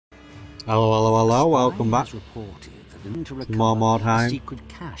Hello, hello, hello, welcome back to more Mordheim.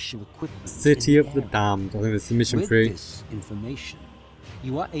 City of the Damned. I think this is mission 3. This information,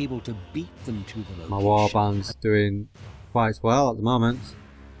 you are able to beat them to the location. My warband's doing quite well at the moment.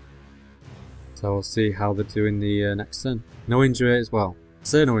 So we'll see how they're doing the next turn. No injury as well. I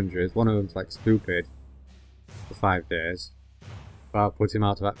say no injuries, one of them's like stupid for 5 days. But I'll put him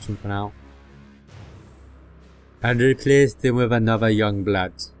out of action for now. And replaced him with another young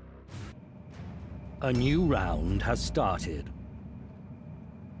blood. A new round has started.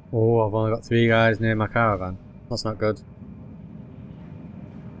 Oh, I've only got 3 guys near my caravan. That's not good.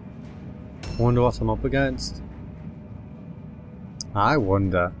 I wonder what I'm up against. I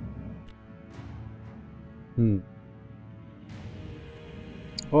wonder.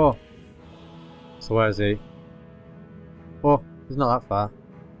 Oh. So where is he? Oh, he's not that far.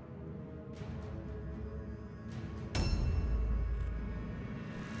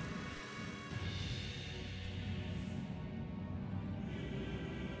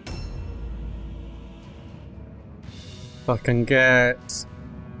 If I can get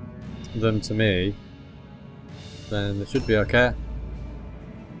them to me, then they should be okay.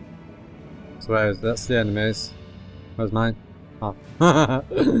 So where is that's the enemies? Where's mine? Oh.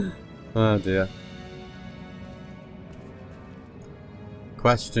 Oh dear.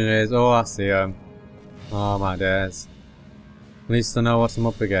 Question is, oh I see them. Oh my days. At least I know what I'm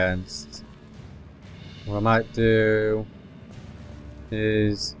up against. What I might do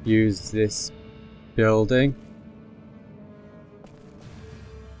is use this building.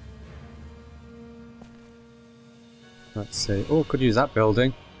 Let's see. Oh, could use that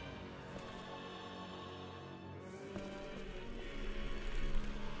building.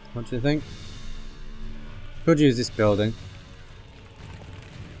 What do you think? Could use this building.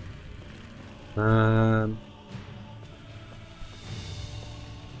 I'm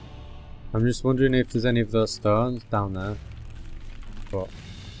just wondering if there's any of those stones down there. But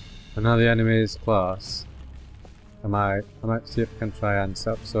I know the enemy is close. I might see if I can try and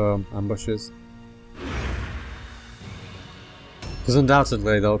set up some ambushes. Because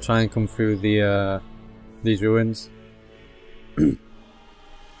undoubtedly they'll try and come through the these ruins.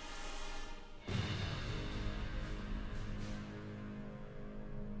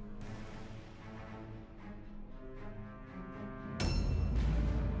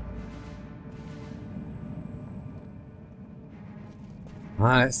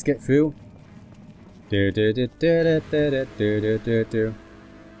 Alright, let's get through. Do do do do do do do do do.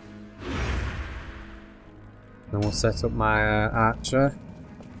 Then we'll set up my archer.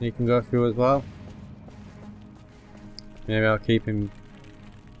 He can go through as well. Maybe I'll keep him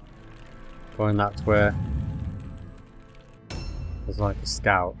going that way. As like a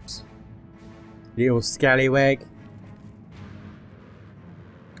scout. Little scallywag.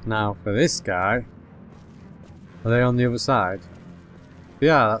 Now for this guy. Are they on the other side?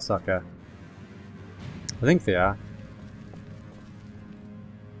 Yeah, that's okay. I think they are.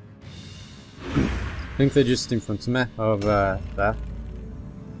 I think they're just in front of me, over there.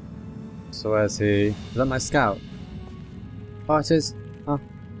 So where's he? Is that my scout? Oh, it is. Oh.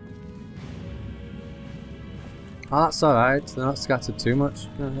 Oh, that's alright. They're not scattered too much.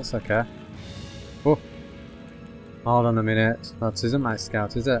 No, that's okay. Oh. Hold on a minute. That isn't my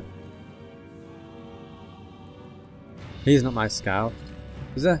scout, is it? He's not my scout.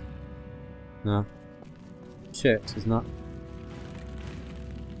 Is it? No. Shit, he's not.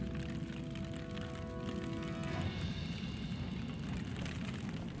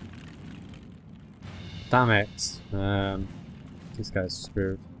 Damn it. This guy's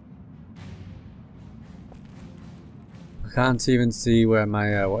screwed. I can't even see where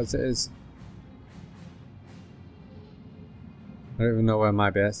my, what is. I don't even know where my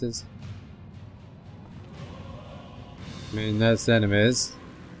base is. I mean, there's the enemies.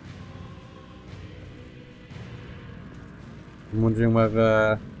 I'm wondering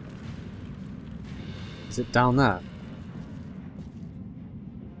whether... Is it down there?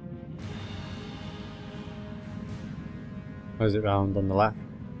 Or is it round on the left?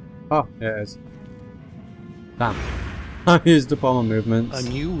 Oh, yeah it is. Damn. I used up all my movements. A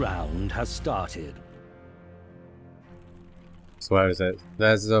new round has started. So where is it?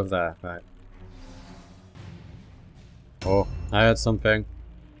 There's it over there, right. Oh, I heard something.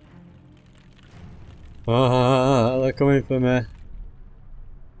 Oh, they're coming for me.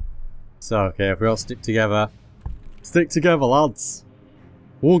 So, okay, if we all stick together. Stick together, lads.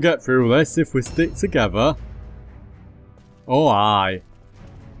 We'll get through this if we stick together. Oh, aye.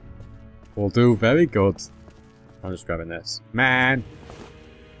 We'll do very good. I'm just grabbing this. Man!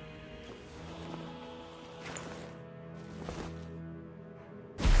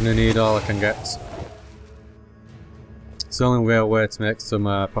 Gonna need all I can get. It's the only real way to make some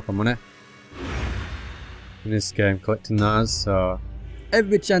proper money in this game, collecting those, so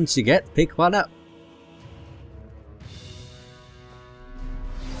every chance you get, pick one up.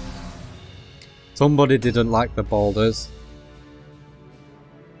 Somebody didn't like the boulders.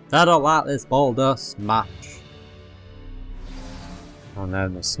 I don't like this boulder, smash. And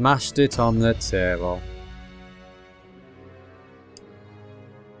then they smashed it on the table.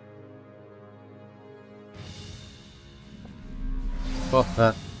 What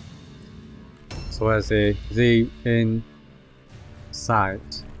the? So where's he? Is he in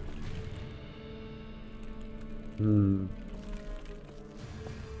sight?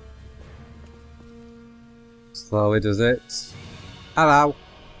 Slowly does it. Hello!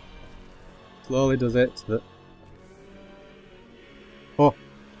 Slowly does it. Oh!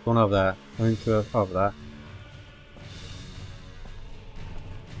 One over there. Going to over there.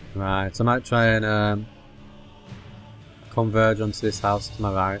 Right, I might try and converge onto this house to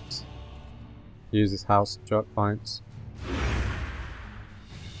my right. Use this house to drop points.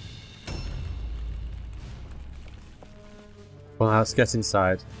 Well, now let's get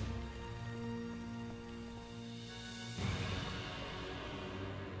inside.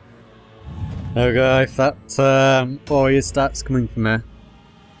 There we go, if that warrior starts coming for me,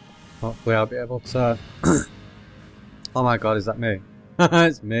 hopefully I'll be able to... Oh my god, is that me?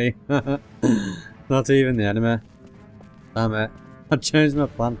 It's me. Not even the enemy. Damn it. I changed my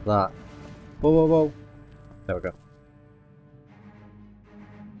plan for that. Whoa, whoa, whoa. There we go.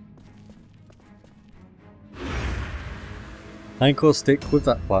 I think I'll stick with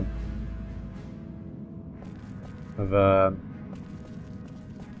that plan. Of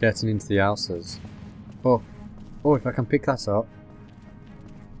getting into the houses. Oh. Oh, if I can pick that up.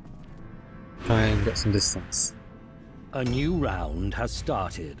 Try and get some distance. A new round has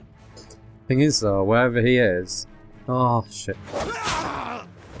started. Thing is though, wherever he is... Oh, shit.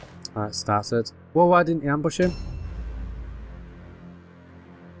 Alright, started. Whoa, why didn't you ambush him?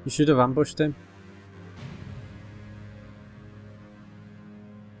 You should have ambushed him.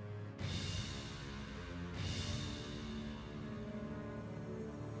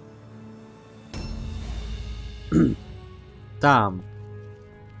 Damn.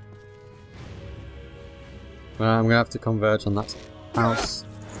 Well, I'm gonna have to converge on that house.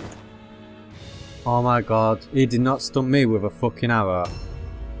 Oh my god, he did not stun me with a fucking arrow.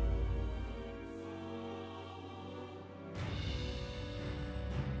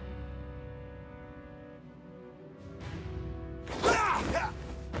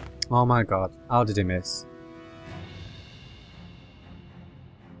 Oh my god, how did he miss?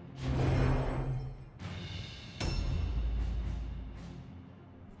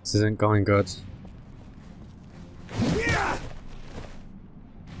 This isn't going good.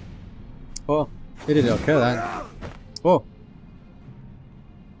 Oh, he did okay then. Oh!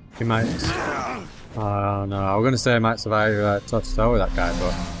 He might... Oh no, I was going to say I might survive toe-to-toe with that guy,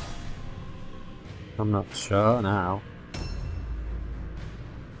 but... I'm not sure now.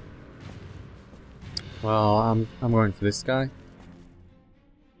 Well, I'm going for this guy.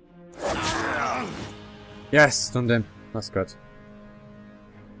 Yes, stunned him. That's good.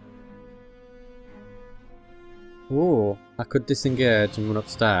 Ooh, I could disengage and run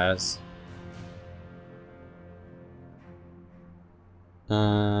upstairs.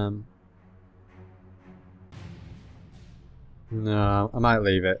 No, I might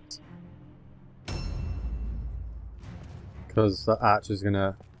leave it. Because the archer's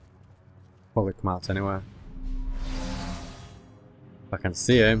gonna probably come out anyway. If I can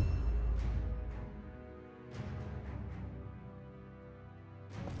see him.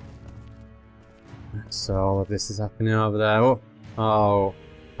 So all of this is happening over there. Oh, oh,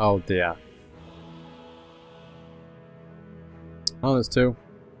 oh dear. Oh, there's two.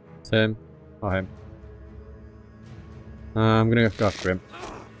 It's him. Oh, him. I'm gonna go after him.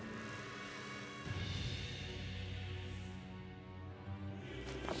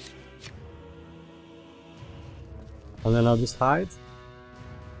 And then I'll just hide.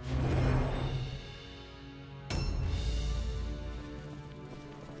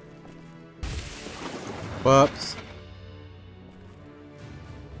 Whoops.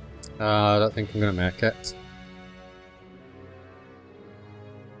 I don't think I'm gonna make it.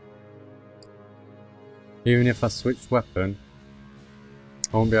 Even if I switch weapon,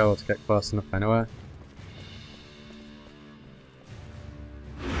 I won't be able to get close enough anyway.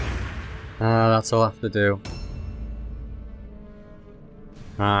 That's all I have to do.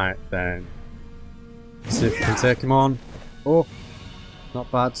 Right then. See if we can take him on. Oh,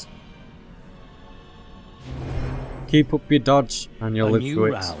 not bad. Keep up your dodge and you'll live through A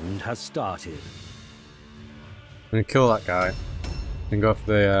new it. round has started. I'm gonna kill that guy. And go for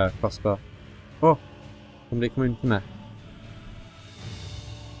the crossbow. Oh! Somebody coming from there.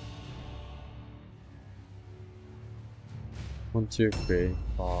 One, two, three,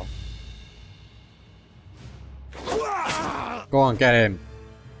 four. Go on, get him.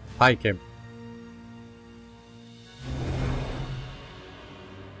 Pike him.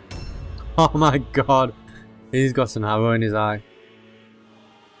 Oh my god. He's got an arrow in his eye.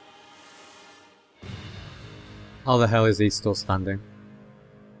 How the hell is he still standing?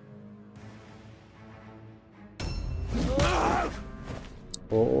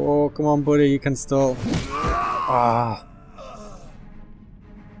 Oh, come on, buddy. You can still... Ah.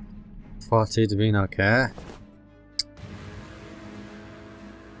 40 to be okay.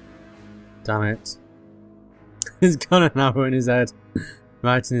 Damn it. He's got an arrow in his head.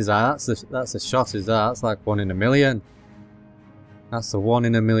 Right in his eye. That's a shot, is that? That's like 1 in a million. That's a 1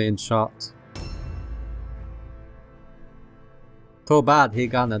 in a million shot. So bad, he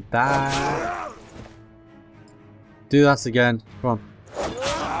gonna die. Do that again. Come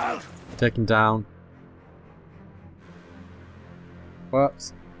on. Take him down.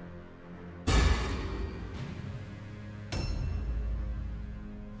 What?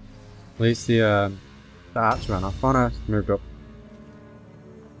 At least the arch ran off. Oh no, moved up.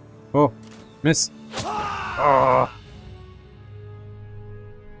 Oh, miss. Oh.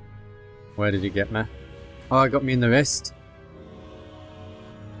 Where did he get me? Oh, he got me in the wrist.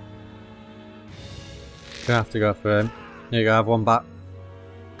 Gonna have to go for him. Here you go, have one back.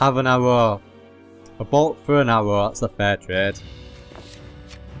 Have an arrow. A bolt for an arrow, that's a fair trade.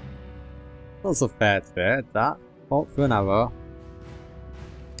 That's a fair trade, that. Bolt for an arrow.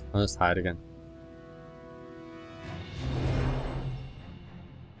 I'll just hide again.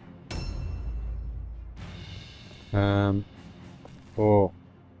 Oh.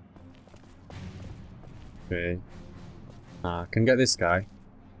 Okay. I can get this guy.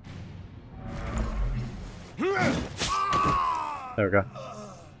 There we go.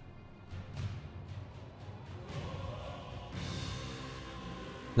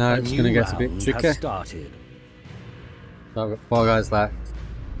 Now it's going to get a bit tricky. So I've got 4 guys left.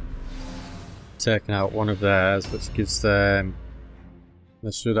 Taking out one of theirs, which gives them...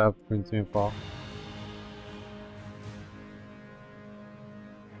 They should have between 3 and 4.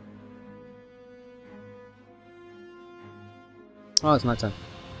 Oh, it's my turn.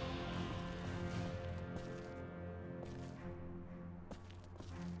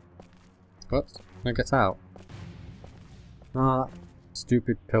 What? Can I get out? Oh, that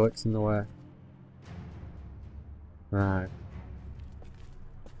stupid pilot's in the way. Right.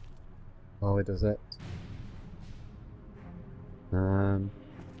 Slowly does it. There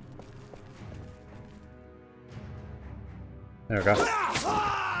we go.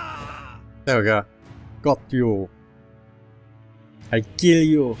 There we go. Got you. I kill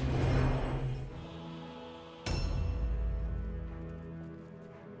you.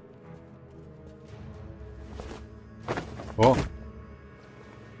 Oh.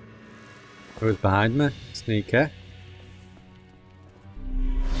 Who's behind me? Sneaky.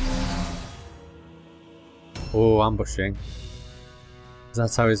 Oh, ambushing.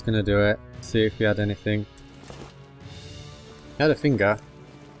 That's how he's gonna do it. See if he had anything. He had a finger.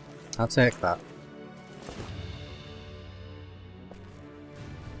 I'll take that.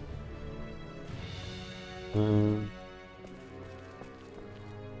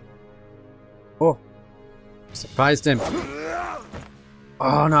 Oh! Surprised him.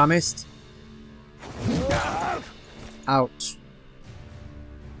 Oh no, I missed. Ouch.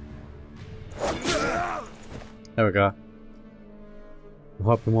 There we go. I'm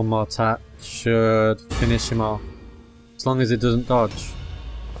hoping one more attack should finish him off. As long as he doesn't dodge.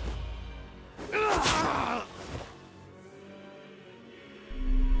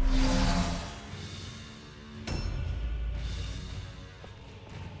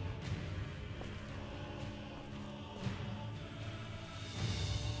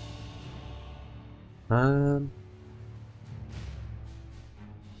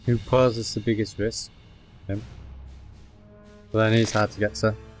 Who poses the biggest risk? Him. But then he's hard to get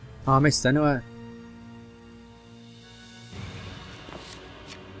to. Oh, I missed anyway.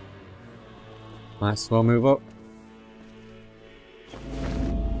 Nice, slow move up.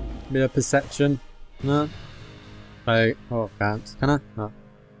 Bit of perception. No. Oh, I can't. Can I? No.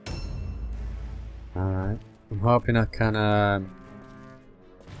 Alright. I'm hoping I can,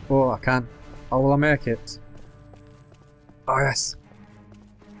 Oh, I can. Oh, will I make it? Oh, yes.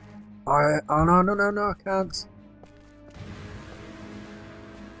 Oh, no, I can't.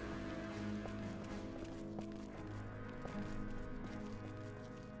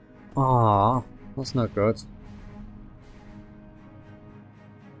 Ah, that's not good.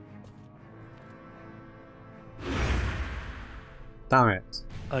 Damn it.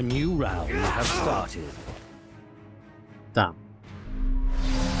 A new round has started. Damn.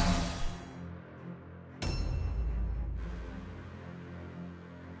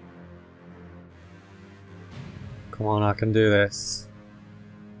 Come on, I can do this.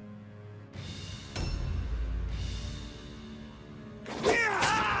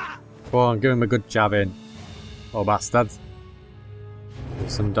 Go on, give him a good jab in. Oh, bastard. Do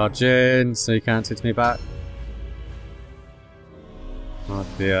some dodging so he can't hit me back. Oh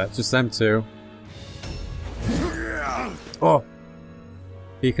dear, just them two. Oh!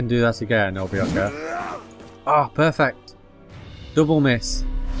 He can do that again, it'll be okay. Oh, perfect! Double miss.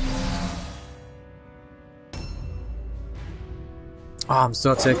 Oh, I'm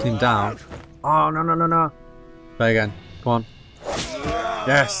still taking him down. Oh, no, no, no, no. Try again. Come on.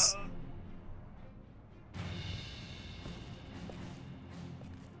 Yes!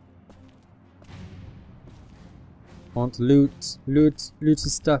 I want to loot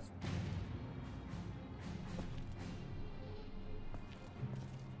his stuff.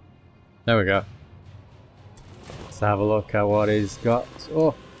 There we go. Let's have a look at what he's got.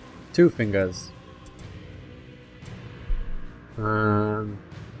 Oh, 2 fingers.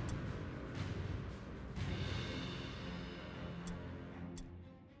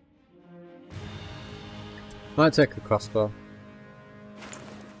 Might take the crossbow.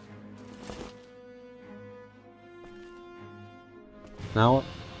 Now what?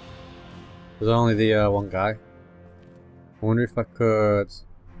 There's only the one guy. I wonder if I could...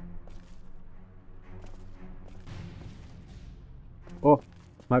 Oh,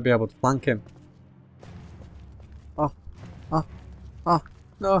 might be able to flank him. Oh, oh, oh,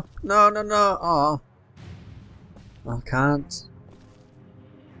 no, no, no, no, oh. I can't.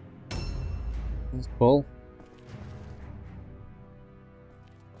 Let's pull.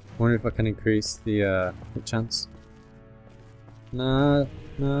 Wonder if I can increase the hit chance. No,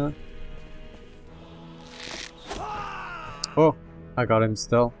 no. Oh, I got him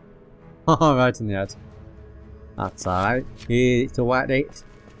still. Oh, right in the head. That's alright. It's a white date.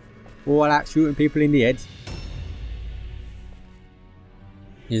 Oh, I like shooting people in the head.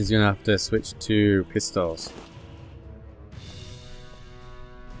 He's gonna have to switch to pistols.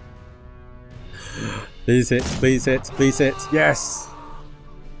 Please hit, please hit, please hit. Yes!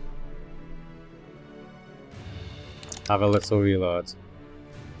 Have a little reload.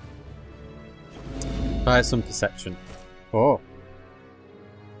 Try some perception. Oh.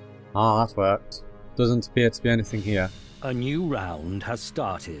 Oh, that worked. Doesn't appear to be anything here. A new round has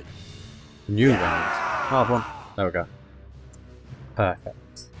started. New round. Oh, one. There we go.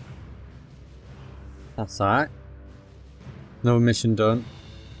 Perfect. That's alright. Another mission done.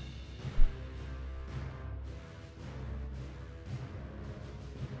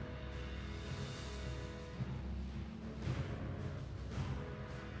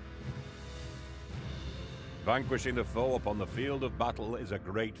 Vanquishing the foe upon the field of battle is a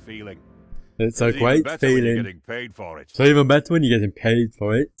great feeling. It's a great When feeling. you're getting paid for it. It's even better when you're getting paid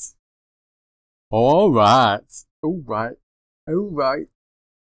for it. Alright. Alright. Alright.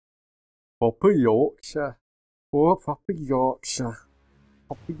 Proper Yorkshire. Oh, proper Yorkshire.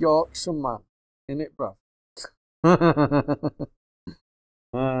 Proper Yorkshire, man. Innit, bro?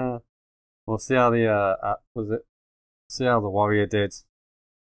 We'll see how the, see how the warrior did.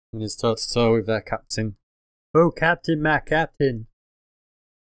 And he's toe to toe with their captain. Oh, captain, my captain.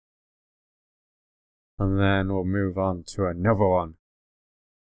 And then we'll move on to another one.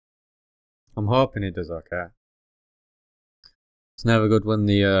 I'm hoping he does okay. It's never good when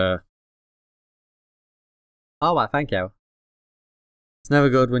the oh, well, thank you. It's never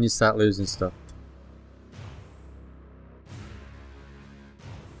good when you start losing stuff.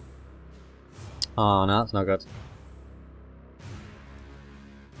 Oh no, that's not good.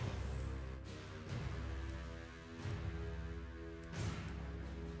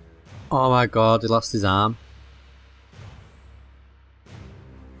 Oh my god, he lost his arm.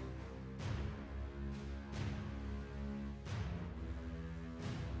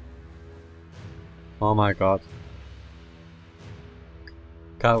 Oh my god.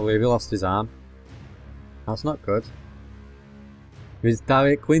 Can't believe he lost his arm. That's not good. His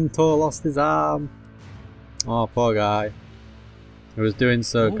Derek Quinto lost his arm. Oh, poor guy. He was doing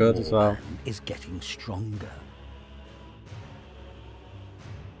so good as well. Is getting stronger.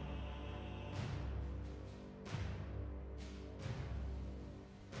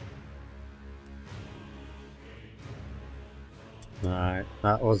 Right,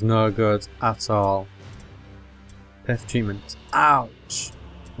 that was no good at all. Pest treatment. Ouch!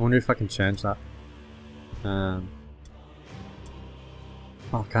 wonder if I can change that. Oh,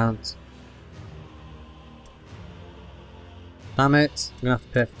 I can't. Damn it! I'm gonna have to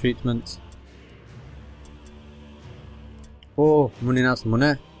pay for treatment. Oh, I'm running out of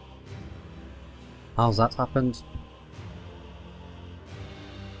money. How's that happened?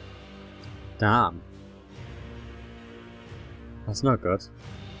 Damn. That's not good.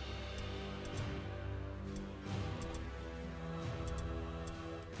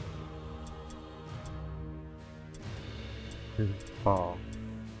 Oh.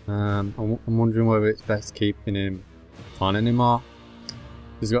 I'm wondering whether it's best keeping him on anymore.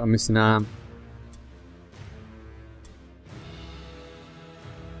 He's got a missing arm.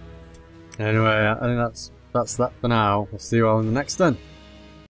 Anyway, I think that's that for now. We'll see you all in the next one.